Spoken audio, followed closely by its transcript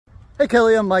Hey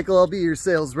Kelly, I'm Michael. I'll be your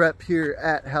sales rep here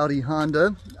at Howdy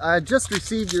Honda. I just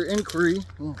received your inquiry,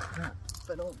 oh crap, if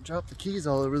I don't drop the keys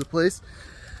all over the place,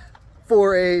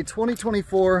 for a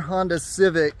 2024 Honda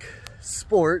Civic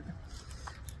Sport.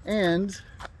 And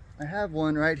I have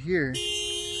one right here.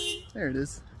 There it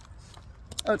is.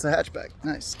 Oh, it's a hatchback.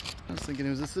 Nice. I was thinking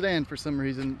it was a sedan for some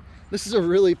reason. This is a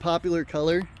really popular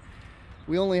color.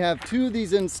 We only have two of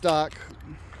these in stock.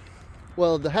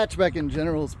 Well, the hatchback in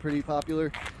general is pretty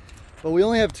popular. But we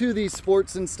only have two of these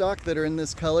sports in stock that are in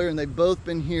this color, and they've both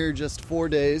been here just 4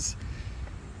 days.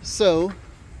 So,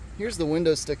 here's the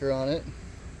window sticker on it,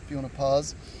 if you want to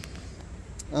pause.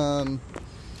 But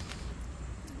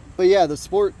yeah, the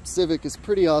Sport Civic is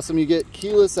pretty awesome. You get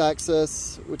keyless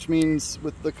access, which means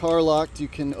with the car locked, you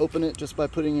can open it just by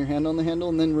putting your hand on the handle,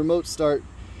 and then remote start,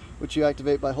 which you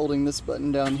activate by holding this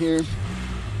button down here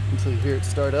until you hear it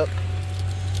start up.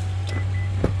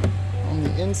 On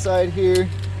the inside here,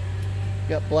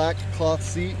 got black cloth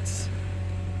seats.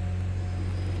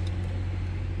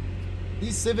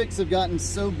 These Civics have gotten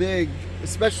so big,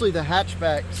 especially the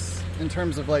hatchbacks, in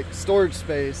terms of like storage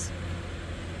space,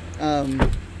 that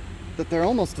they're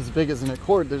almost as big as an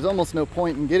Accord. There's almost no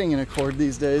point in getting an Accord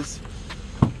these days.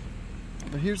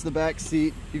 But here's the back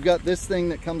seat. You've got this thing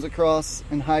that comes across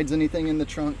and hides anything in the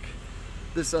trunk.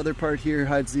 This other part here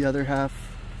hides the other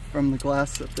half from the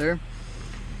glass up there.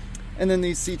 And then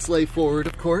these seats lay forward,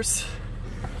 of course.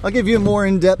 I'll give you a more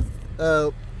in-depth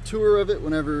tour of it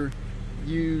whenever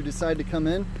you decide to come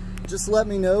in. Just let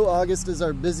me know. August is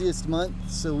our busiest month,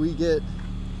 so we get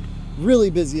really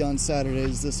busy on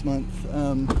Saturdays this month.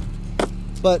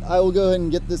 But I will go ahead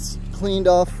and get this cleaned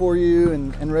off for you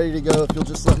and ready to go if you'll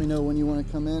just let me know when you want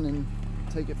to come in and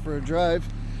take it for a drive.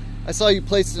 I saw you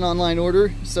placed an online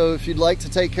order, so if you'd like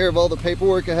to take care of all the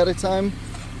paperwork ahead of time,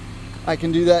 I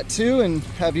can do that too and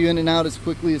have you in and out as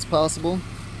quickly as possible.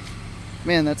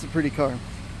 Man, that's a pretty car.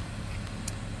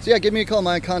 So yeah, give me a call.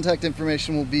 My contact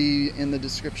information will be in the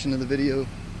description of the video.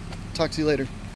 Talk to you later.